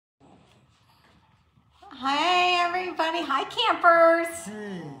Hey everybody, hi campers.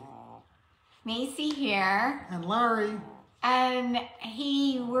 Hey. Macy here. And Larry. And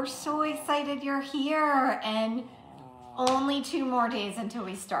we're so excited you're here. And only 2 more days until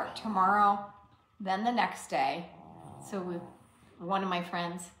we start. Tomorrow, then the next day. So one of my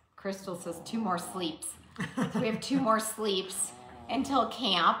friends, Crystal, says 2 more sleeps. So we have 2 more sleeps until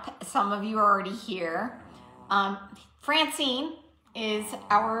camp. Some of you are already here. Francine is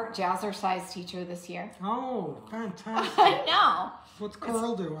our jazzercise teacher this year. Oh, fantastic. I know. What's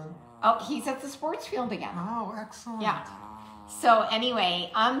Carl doing? Oh, he's at the sports field again. Oh, excellent. Yeah. So anyway,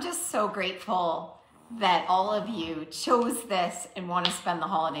 I'm just so grateful that all of you chose this and want to spend the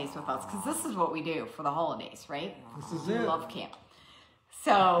holidays with us, because this is what we do for the holidays, right? This is we it. love camp.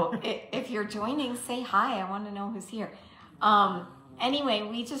 So if you're joining, say hi. I want to know who's here. Anyway,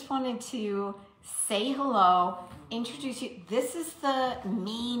 we just wanted to say hello, introduce you. This is the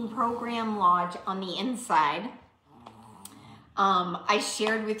main program lodge on the inside. I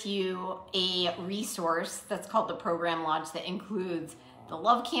shared with you a resource that's called the Program Lodge that includes the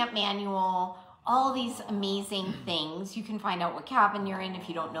Love Camp Manual, all these amazing things. You can find out what cabin you're in if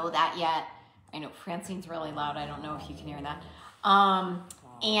you don't know that yet. I know Francine's really loud. I don't know if you can hear that.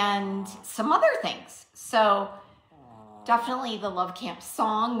 And some other things. So definitely the Love Camp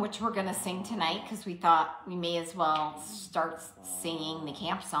song, which we're going to sing tonight because we thought we may as well start singing the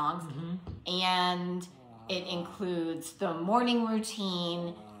camp songs. Mm-hmm. And it includes the morning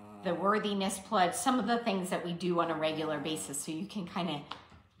routine, the worthiness pledge, some of the things that we do on a regular basis. So you can kind of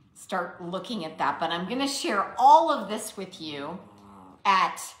start looking at that. But I'm going to share all of this with you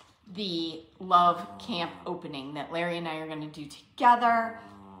at the Love Camp opening that Larry and I are going to do together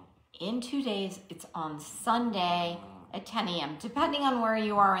in 2 days. It's on Sunday at 10 a.m. Depending on where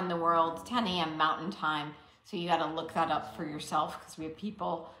you are in the world, 10 a.m. Mountain Time. So you got to look that up for yourself because we have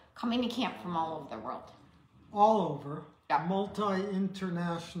people coming to camp from all over the world. All over. Yeah.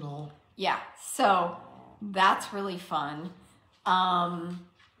 Multi-international. Yeah, so that's really fun.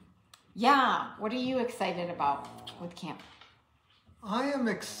 Yeah, what are you excited about with camp? I am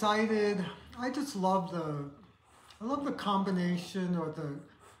excited. I just love the combination, or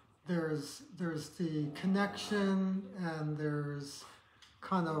there's the connection, and there's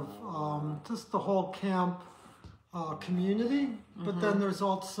kind of just the whole camp community, but then there's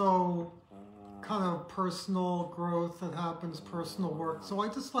also kind of personal growth that happens, personal work. So I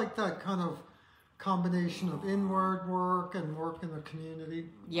just like that kind of combination of inward work and work in the community.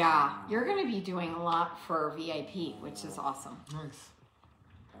 Yeah, you're going to be doing a lot for VIP, which is awesome. Nice.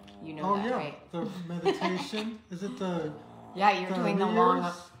 You know that, yeah, right? the meditation. Is it the... Yeah, you're doing the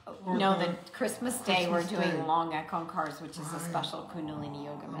long... No, the Christmas Day, we're doing Day. long Ekankars, which is a special Kundalini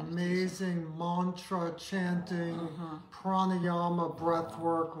Yoga meditation. Amazing mantra chanting, pranayama, breath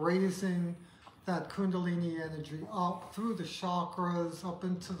work, raising that Kundalini energy up through the chakras, up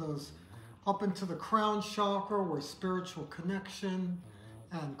into the crown chakra, where spiritual connection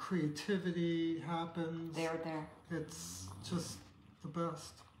and creativity happens. There. It's just the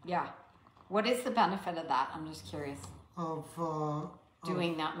best. Yeah. What is the benefit of that? I'm just curious. Of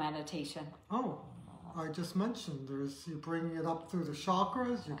doing that meditation. Oh, I just mentioned you're bringing it up through the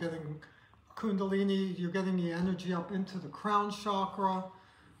chakras. You're getting Kundalini. You're getting the energy up into the crown chakra.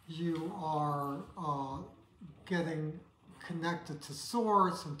 You are getting connected to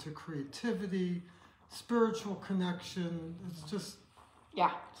source and to creativity, spiritual connection. It's just,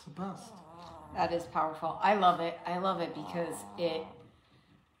 yeah, it's the best. That is powerful. I love it. I love it because it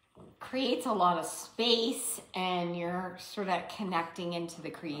creates a lot of space and you're sort of connecting into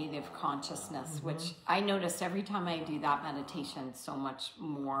the creative consciousness, which I notice every time I do that meditation, so much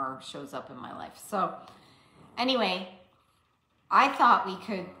more shows up in my life. So anyway, I thought we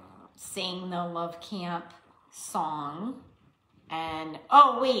could sing the Love Camp song. And,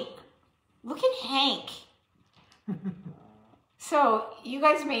 oh, wait, look at Hank. So you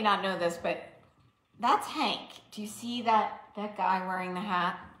guys may not know this, but that's Hank. Do you see that guy wearing the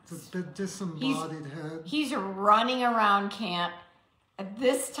hat? The disembodied head. He's running around camp. At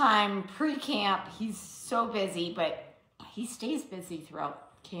this time, pre-camp, he's so busy, but he stays busy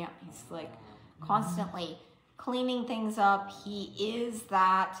throughout camp. He's like constantly cleaning things up. He is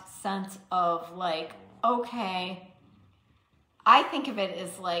that sense of like, okay, I think of it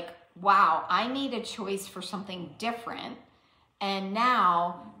as like, wow, I made a choice for something different. And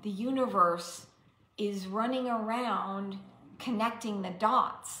now the universe is running around connecting the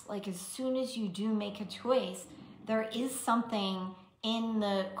dots. Like as soon as you do make a choice, there is something in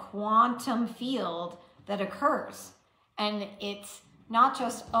the quantum field that occurs. And it's not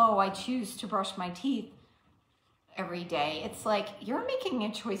just, oh, I choose to brush my teeth every day. It's like you're making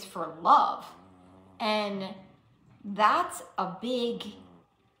a choice for love. And that's a big,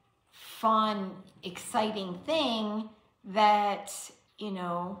 fun, exciting thing that, you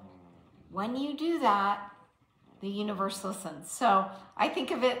know, when you do that, the universe listens. So I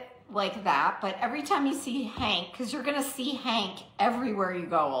think of it like that, but every time you see Hank, because you're going to see Hank everywhere you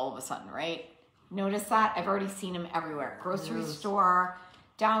go all of a sudden, right? Notice that? I've already seen him everywhere. Grocery store,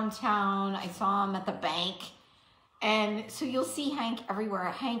 downtown. I saw him at the bank. And so you'll see Hank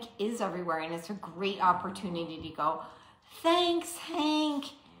everywhere. Hank is everywhere, and it's a great opportunity to go, thanks, Hank,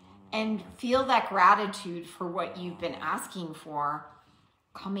 and feel that gratitude for what you've been asking for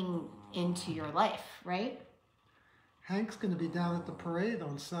coming into your life, right? Hank's going to be down at the parade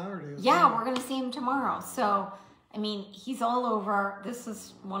on Saturday. Yeah, we're going to see him tomorrow. So, I mean, he's all over. This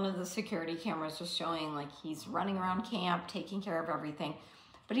is one of the security cameras just showing, like, he's running around camp, taking care of everything.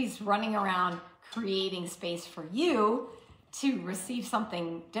 But he's running around creating space for you to receive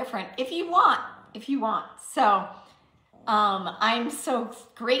something different if you want. So, I'm so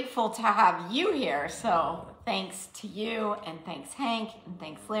grateful to have you here. So, thanks to you, and thanks, Hank, and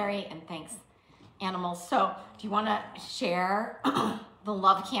thanks, Larry, and thanks, animals. So, do you want to share the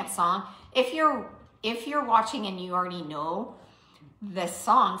Love Camp song? If you're watching and you already know this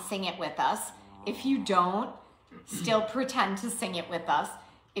song, sing it with us. If you don't, still pretend to sing it with us.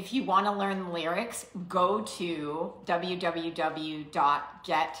 If you want to learn the lyrics, go to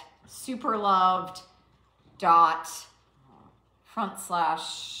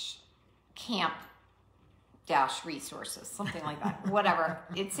something like that. Whatever.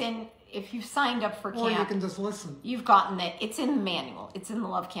 It's in, if you've signed up for camp. Or you can just listen. You've gotten it. It's in the manual. It's in the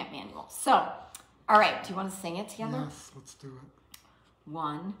Love Camp manual. So, all right. Do you want to sing it together? Yes, let's do it.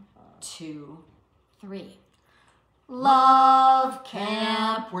 1, 2, 3. Love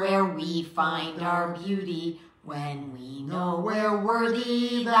Camp, where we find our beauty. When we know we're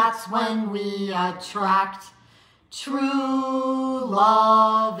worthy, that's when we attract. True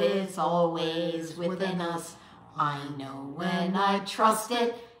love is always within us. I know when I trust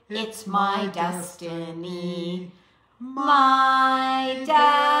it, it's my destiny. My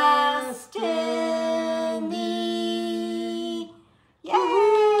destiny.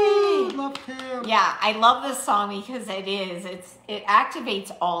 Yay! Love Camp. Yeah, I love this song because it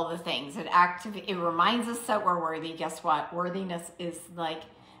activates all the things. It reminds us that we're worthy. Guess what? Worthiness is like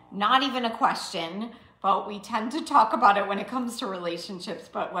not even a question, but we tend to talk about it when it comes to relationships.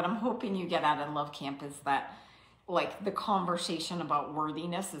 But what I'm hoping you get out of Love Camp is that, like, the conversation about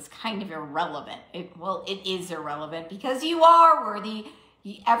worthiness is kind of irrelevant. It is irrelevant because you are worthy.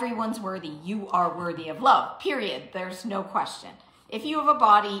 Everyone's worthy. You are worthy of love, period. There's no question. If you have a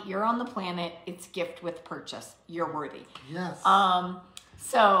body, you're on the planet, it's gift with purchase. You're worthy. Yes.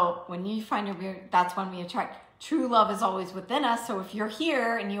 So when you find that's when we attract. True love is always within us. So if you're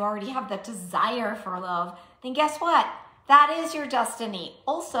here and you already have that desire for love, then guess what? That is your destiny.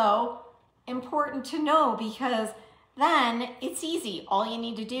 Also, important to know, because then it's easy. All you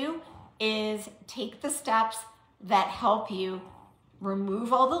need to do is take the steps that help you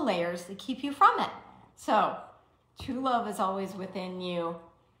remove all the layers that keep you from it. So, true love is always within you.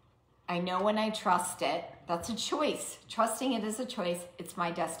 I know when I trust it. That's a choice. Trusting it is a choice. It's my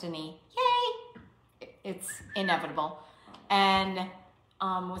destiny. Yay! It's inevitable. And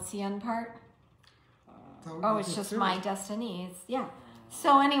what's the end part? Oh, it's just my destiny. Yeah.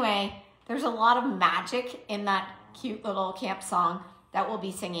 So anyway, there's a lot of magic in that cute little camp song that we'll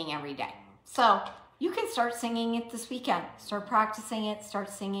be singing every day. So you can start singing it this weekend. Start practicing it. Start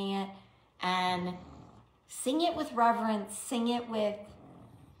singing it. And sing it with reverence. Sing it with,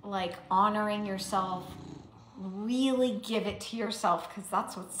 like, honoring yourself. Really give it to yourself, because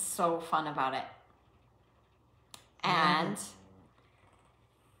that's what's so fun about it. And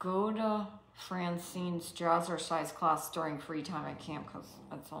go to Francine's jazzercise class during free time at camp, because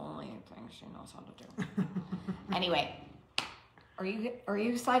that's the only thing she knows how to do. Anyway, are you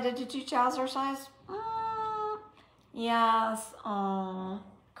excited to do jazzercise? Yes.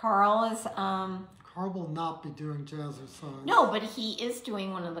 Carl is Carl will not be doing jazzercise. No, but he is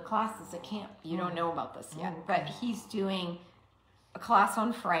doing one of the classes at camp. You don't know about this yet, but he's doing a class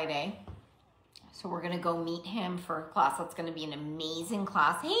on Friday. So we're going to go meet him for a class. That's going to be an amazing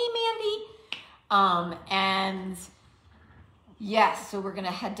class. Hey, Mandy. And yes, so we're going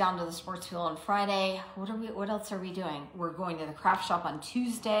to head down to the sports field on Friday. What else are we doing? We're going to the craft shop on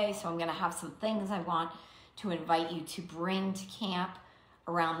Tuesday. So I'm going to have some things I want to invite you to bring to camp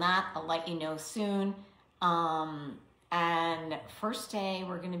around that. I'll let you know soon. And first day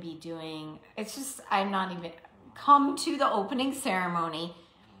we're going to be doing, come to the opening ceremony,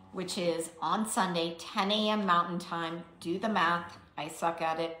 which is on Sunday, 10 a.m. Mountain Time. Do the math. I suck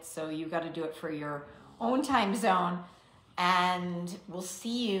at it, so you got to do it for your own time zone. And we'll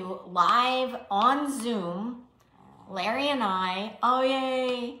see you live on Zoom. Larry and I, oh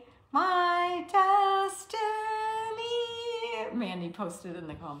yay, my destiny. Mandy posted in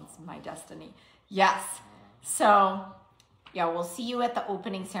the comments, my destiny. Yes. So, yeah, we'll see you at the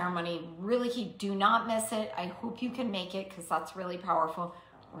opening ceremony. Really, do not miss it. I hope you can make it because that's really powerful.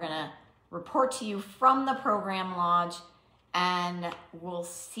 We're going to report to you from the program lodge, and we'll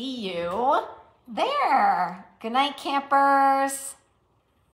see you there. Good night, campers.